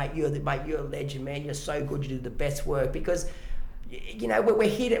say, mate, you're a legend, man. You're so good. You do the best work, because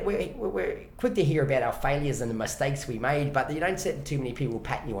we're quick to hear about our failures and the mistakes we made, but you don't see too many people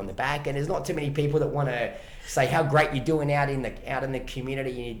patting you on the back, and there's not too many people that want to say how great you're doing out in the community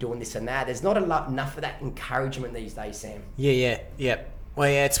and you're doing this and that. There's not enough of that encouragement these days, Sam. Yeah. Well,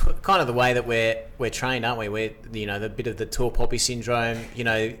 yeah, it's kind of the way that we're trained, aren't we? We're the bit of the tall poppy syndrome.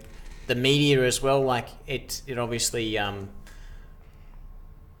 The media as well. Like it obviously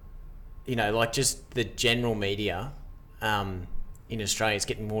like just the general media in Australia is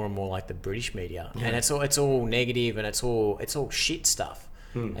getting more and more like the British media, and it's all negative and it's all shit stuff.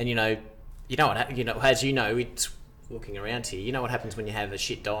 And as it's looking around here, what happens when you have a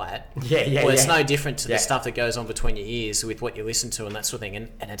shit diet. It's no different to the stuff that goes on between your ears with what you listen to and that sort of thing.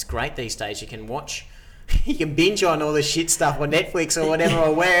 And it's great these days. You can watch, you can binge on all the shit stuff on Netflix or whatever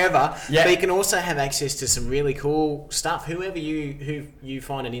or wherever. But you can also have access to some really cool stuff. Who you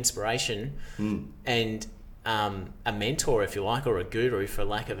find an inspiration and a mentor, if you like, or a guru, for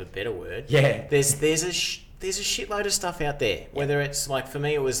lack of a better word. There's a shitload of stuff out there. Whether it's like, for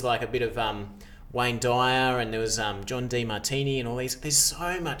me, it was like a bit of Wayne Dyer, and there was John D. Martini and all these. There's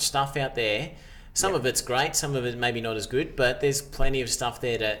so much stuff out there, Some of it's great, some of it maybe not as good, but there's plenty of stuff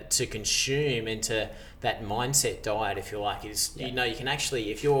there to consume into that mindset diet, if you like. You know, you can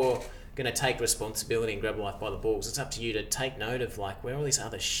actually, if you're going to take responsibility and grab life by the balls, it's up to you to take note of like where all this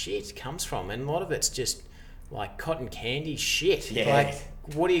other shit comes from, and a lot of it's just like cotton candy shit. Like,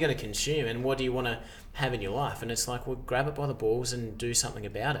 what are you going to consume, and what do you want to have in your life? And it's like, well, grab it by the balls and do something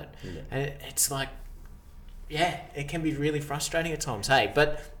about it. And it's like, it can be really frustrating at times, hey.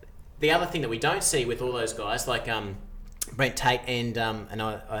 But the other thing that we don't see with all those guys, like Brent Tate and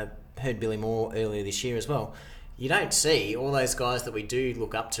I heard Billy Moore earlier this year as well, you don't see all those guys that we do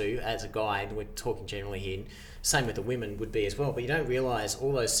look up to as a guide. We're talking generally here. Same with the women would be as well. But you don't realise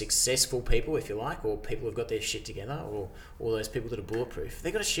all those successful people, if you like, or people who've got their shit together, or all those people that are bulletproof.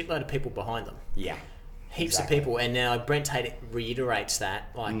 They've got a shitload of people behind them. Yeah. Heaps of people. And now Brent Tate reiterates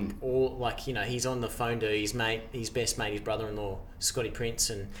that. Like, he's on the phone to his best mate, his brother-in-law, Scotty Prince,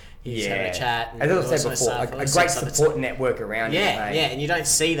 and he's having a chat. And as I said before, a great support network around you. Yeah, and you don't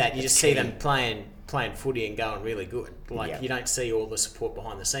see that. You just see them playing footy and going really good. Like, you don't see all the support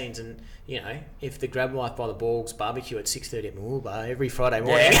behind the scenes. And, you know, if the Grab Life by the Balls barbecue at 6:30 at Mooloolaba every Friday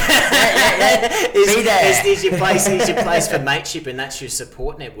morning is your place for mateship, and that's your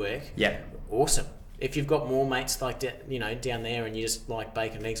support network. Yeah. Awesome. If you've got more mates like down there, and you just like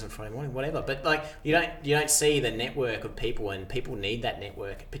bacon and eggs on Friday morning, whatever. But like, you don't see the network of people, and people need that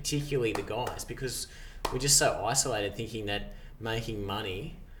network, particularly the guys, because we're just so isolated, thinking that making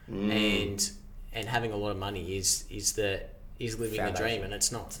money and having a lot of money is living the dream, and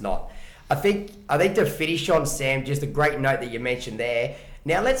it's not. It's not. I think to finish on, Sam, just a great note that you mentioned there.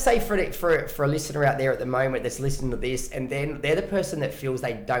 Now, let's say for a listener out there at the moment that's listening to this, and then they're the person that feels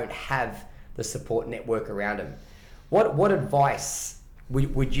they don't have the support network around them. What advice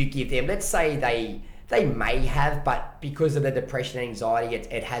would you give them? Let's say they may have, but because of the depression and anxiety,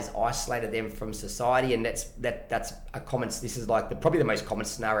 it has isolated them from society, and that's a common. This is like probably the most common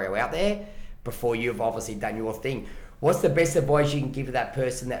scenario out there. Before you've obviously done your thing, what's the best advice you can give to that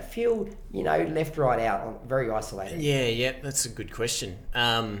person that feel, left right out, very isolated? Yeah, that's a good question.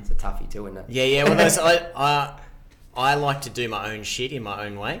 It's a toughie too, isn't it? Yeah. Well, I like to do my own shit in my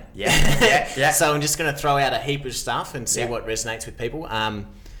own way. Yeah. So I'm just going to throw out a heap of stuff and see what resonates with people.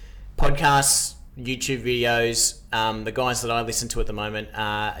 Podcasts, YouTube videos. The guys that I listen to at the moment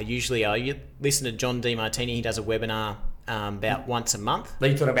are usually I listen to John DeMartini. He does a webinar about once a month. Are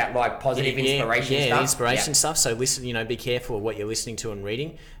you talking about like positive inspiration stuff? Inspiration stuff. So listen, be careful of what you're listening to and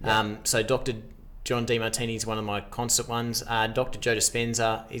reading. So Dr. John DeMartini is one of my constant ones. Dr. Joe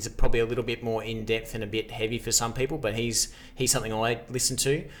Dispenza is probably a little bit more in depth and a bit heavy for some people, but he's something I listen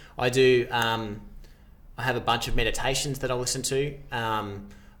to. I do. I have a bunch of meditations that I listen to.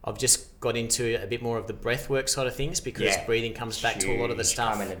 I've just got into a bit more of the breathwork side of things, because breathing comes back to a lot of the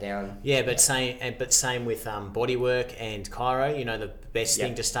stuff. Calming it down. Same with body work and chiro. The best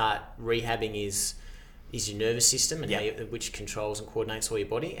thing to start rehabbing is your nervous system, and which controls and coordinates all your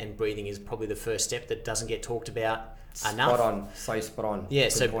body. And breathing is probably the first step that doesn't get talked about enough. Spot on. Yeah,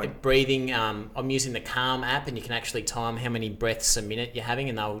 good point. Breathing, I'm using the Calm app, and you can actually time how many breaths a minute you're having,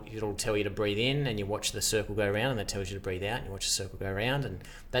 and it'll tell you to breathe in, and you watch the circle go around, and that tells you to breathe out, and you watch the circle go around, and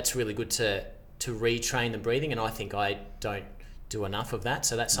that's really good to retrain the breathing, and I think I don't do enough of that,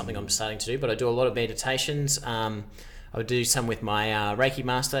 so that's something I'm starting to do. But I do a lot of meditations. I would do some with my Reiki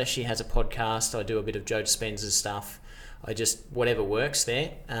master. She has a podcast. I do a bit of Joe Dispenza's stuff. I just, whatever works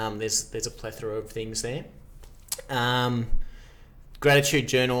there. There's a plethora of things there. Gratitude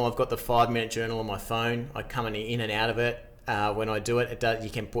journal. I've got the 5-minute journal on my phone. I come in and out of it. When I do it, you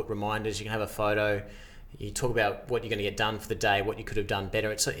can put reminders. You can have a photo. You talk about what you're going to get done for the day, what you could have done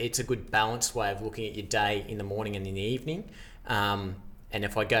better. It's a good balanced way of looking at your day in the morning and in the evening. And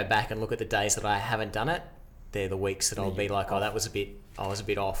if I go back and look at the days that I haven't done it, they're the weeks that I'll be like, I was a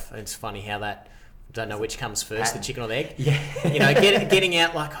bit off. And it's funny how that, don't know which comes first, the chicken or the egg. Yeah. Getting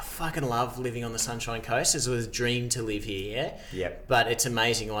out, like, I fucking love living on the Sunshine Coast. It was a dream to live here, Yep. But it's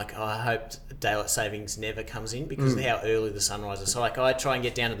amazing. Like, I hope daylight savings never comes in because of how early the sun rises. So, like, I try and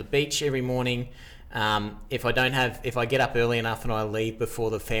get down to the beach every morning. If I get up early enough and I leave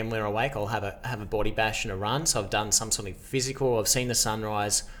before the family are awake, I'll have a body bash and a run. So I've done some sort of physical. I've seen the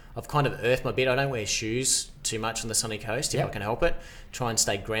sunrise. I've kind of earthed my bit. I don't wear shoes too much on the sunny coast if I can help it. Try and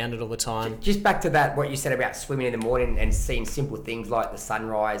stay grounded all the time. Just back to that, what you said about swimming in the morning and seeing simple things like the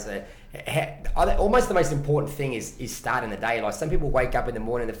sunrise. Almost the most important thing is starting the day. Like, some people wake up in the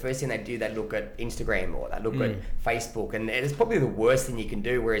morning, the first thing they do, they look at Instagram or they look at Facebook, and it's probably the worst thing you can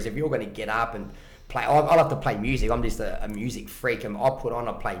do. Whereas if you're going to get up and play, I love to play music. I'm just a music freak, and I'll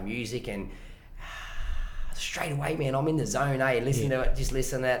play music and straight away, man, I'm in the zone, listen to it, just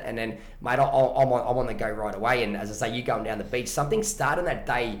listen to it, and then, mate, I'm on the go right away. And as I say, you going down the beach, something starting that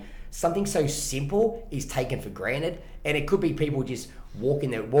day, something so simple is taken for granted, and it could be people just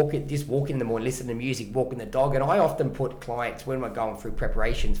walking in the morning, listening to music, walking the dog. And I often put clients, when we're going through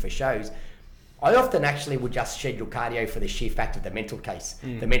preparations for shows, I often actually would just schedule cardio for the sheer fact of the mental case,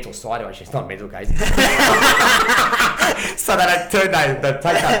 the mental side of it. It's not a mental case. So they don't take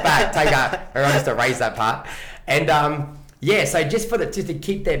that back, or just erase that part. And so just to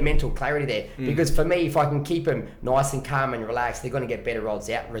keep their mental clarity there, because for me, if I can keep them nice and calm and relaxed, they're going to get better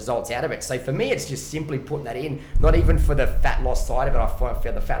results out of it. So for me, it's just simply putting that in, not even for the fat loss side of it. I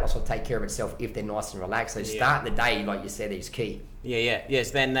feel the fat loss will take care of itself if they're nice and relaxed. So starting the day, like you said, is key. Yes.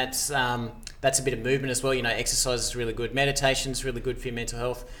 Then that's a bit of movement as well. You know, exercise is really good. Meditation is really good for your mental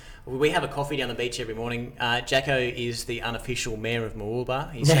health. We have a coffee down the beach every morning. Jacko is the unofficial mayor of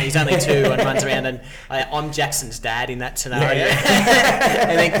Mooloolaba. He's only 2 and runs around, and I'm Jackson's dad in that scenario.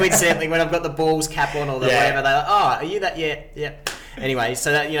 And then coincidentally, when I've got the Bulls cap on or whatever, they're like, "Oh, are you that?" Yeah. Anyway,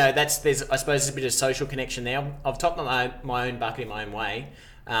 so that, there's I suppose there's a bit of social connection there. I've topped my own bucket in my own way.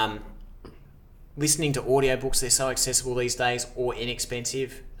 Listening to audiobooks, they're so accessible these days, or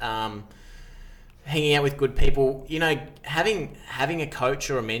inexpensive. Hanging out with good people, having a coach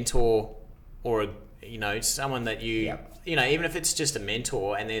or a mentor, or someone that you even if it's just a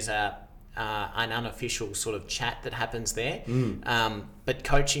mentor, and there's an unofficial sort of chat that happens there. But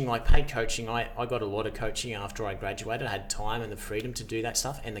coaching, like paid coaching, I got a lot of coaching after I graduated. I had time and the freedom to do that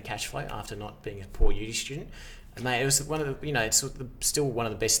stuff, and the cash flow after not being a poor uni student. And mate, it was one of the, it's still one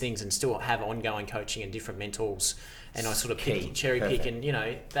of the best things, and still have ongoing coaching and different mentors. And I sort of cherry pick, and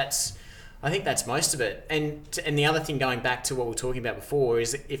I think that's most of it. And the other thing, going back to what we were talking about before,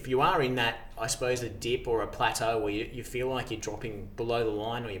 is if you are in that, I suppose, a dip or a plateau where you feel like you're dropping below the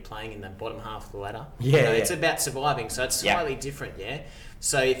line, or you're playing in the bottom half of the ladder. It's about surviving. So it's slightly different,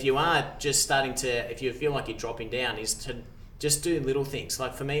 So if you are just if you feel like you're dropping down, is to just do little things.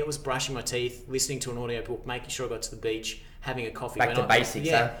 Like for me, it was brushing my teeth, listening to an audiobook, making sure I got to the beach, having a coffee. Back to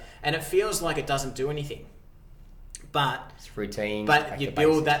basics, huh? And it feels like it doesn't do anything. But it's routine. But you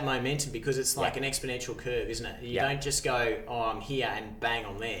build that momentum, because it's like an exponential curve, isn't it? You don't just go, "Oh, I'm here," and bang,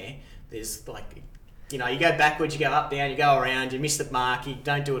 I'm there. There's like, you go backwards, you go up, down, you go around, you miss the mark, you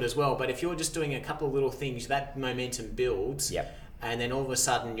don't do it as well. But if you're just doing a couple of little things, that momentum builds. And then all of a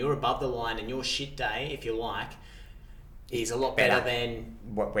sudden you're above the line, and your shit day, if you like, is a lot better than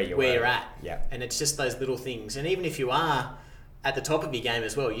where you're at. And it's just those little things. And even if you are at the top of your game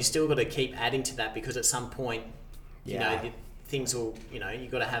as well, you still got to keep adding to that, because at some point, things will,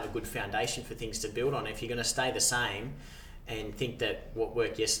 you've got to have a good foundation for things to build on. If you're going to stay the same and think that what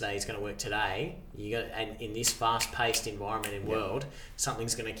worked yesterday is going to work today, and in this fast-paced environment and world,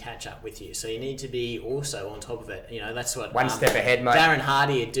 something's going to catch up with you. So you need to be also on top of it. That's what one step ahead, mate. Darren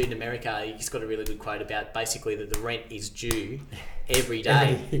Hardy, a dude in America, he's got a really good quote about basically that the rent is due every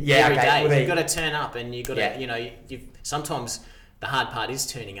day. Every day. Well, you've got to turn up, and you've got to, sometimes the hard part is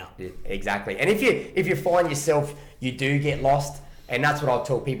turning up. Exactly. And if you find yourself, you do get lost, and that's what I'll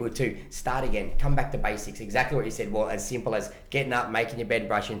tell people too, start again, come back to basics. Exactly what you said. Well, as simple as getting up, making your bed,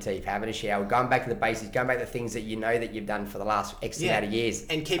 brushing teeth, having a shower, going back to the basics, going back to the things that that you've done for the last X amount of years.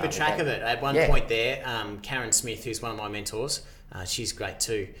 And keep a track of it. At one point there, Karen Smith, who's one of my mentors, she's great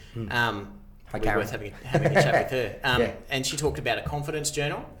too. Hi, Karen. Worth having a chat with her. And she talked about a confidence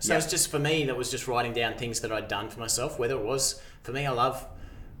journal. So it's just, for me, that was just writing down things that I'd done for myself, whether it was, for me, I love,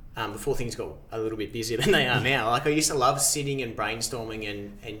 before things got a little bit busier than they are now, like I used to love sitting and brainstorming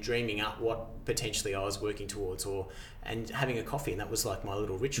and dreaming up what potentially I was working towards, and having a coffee, and that was like my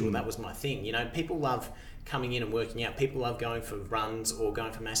little ritual. That was my thing. People love coming in and working out. People love going for runs or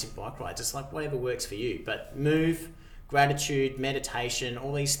going for massive bike rides. It's like whatever works for you. But move, gratitude, meditation,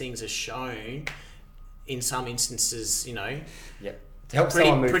 all these things are shown in some instances,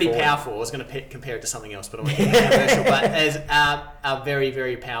 pretty powerful. I was going to compare it to something else, but I won't get controversial. But as are very,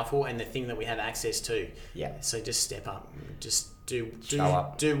 very powerful, and the thing that we have access to. So just step up, just do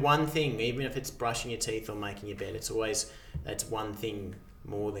one thing, even if it's brushing your teeth or making your bed. That's one thing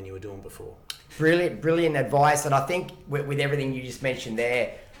more than you were doing before. Brilliant advice. And I think with everything you just mentioned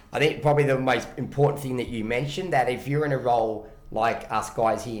there, I think probably the most important thing that you mentioned, that if you're in a role like us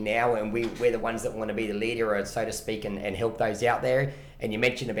guys here now, and we're the ones that want to be the leader, or so to speak, and help those out there, and you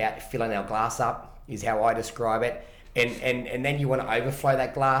mentioned about filling our glass up, is how I describe it, and then you want to overflow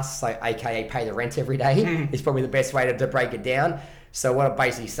that glass, so aka pay the rent every day is probably the best way to break it down. So what I'm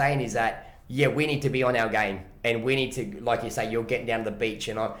basically saying is that yeah, we need to be on our game, and we need to, like you say, you're getting down to the beach,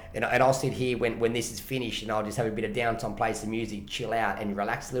 and I'll sit here when this is finished, and I'll just have a bit of downtime, play some music, chill out, and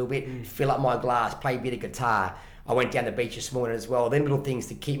relax a little bit, fill up my glass, play a bit of guitar. I went down the beach this morning as well. Then little things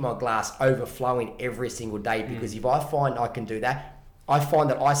to keep my glass overflowing every single day, because if I find I can do that, I find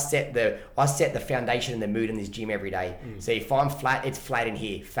that I set the foundation and the mood in this gym every day. So if I'm flat, it's flat in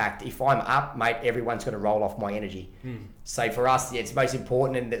here. Fact, if I'm up, mate, everyone's going to roll off my energy. So for us, it's most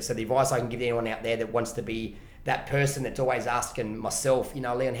important. And so the advice I can give anyone out there that wants to be that person that's always asking myself,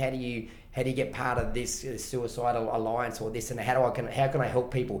 Leon, how do you get part of this suicidal alliance or this, and how can I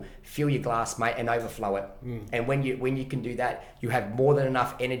help people? Fill your glass, mate, and overflow it. And when you can do that, you have more than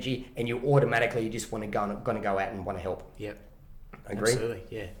enough energy, and you just want to go out and want to help. Yep. Agree? Absolutely,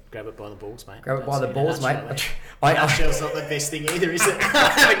 yeah. Grab it by the balls, mate. Grab it by the balls, mate. Nutshell's not the best thing either, is it? I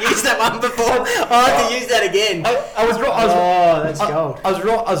haven't used that one before. I have to use that again. That's gold.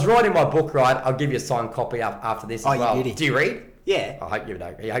 I was writing my book, right? I'll give you a signed copy after this as well. Beauty. Do you read? Yeah. I hope you do.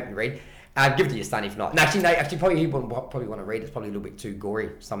 I hope you read. Give it to your son if not. No, actually, probably he would probably want to read. It's probably a little bit too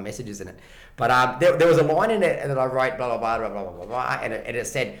gory. Some messages in it, but there was a line in it that I wrote, blah blah blah blah blah blah, blah, and it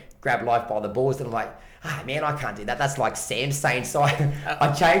said, "Grab life by the balls." And I'm like, man, I can't do that. That's like Sam saying. So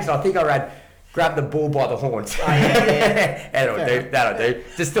I changed. I think I read, "Grab the bull by the horns." Oh, yeah. That'll do.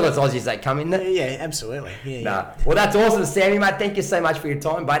 Just still as Aussies as they come in there. Yeah, absolutely. Yeah. Well, that's awesome, Sammy, mate. Thank you so much for your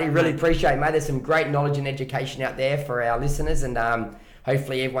time, buddy. Really appreciate it, mate. There's some great knowledge and education out there for our listeners, and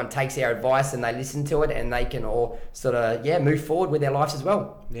hopefully everyone takes our advice and they listen to it, and they can all sort of move forward with their lives as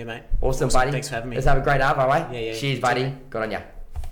well. Yeah, mate. Awesome, buddy. Thanks for having me. Let's have a great hour, mate. Yeah. Cheers, buddy. Good on ya.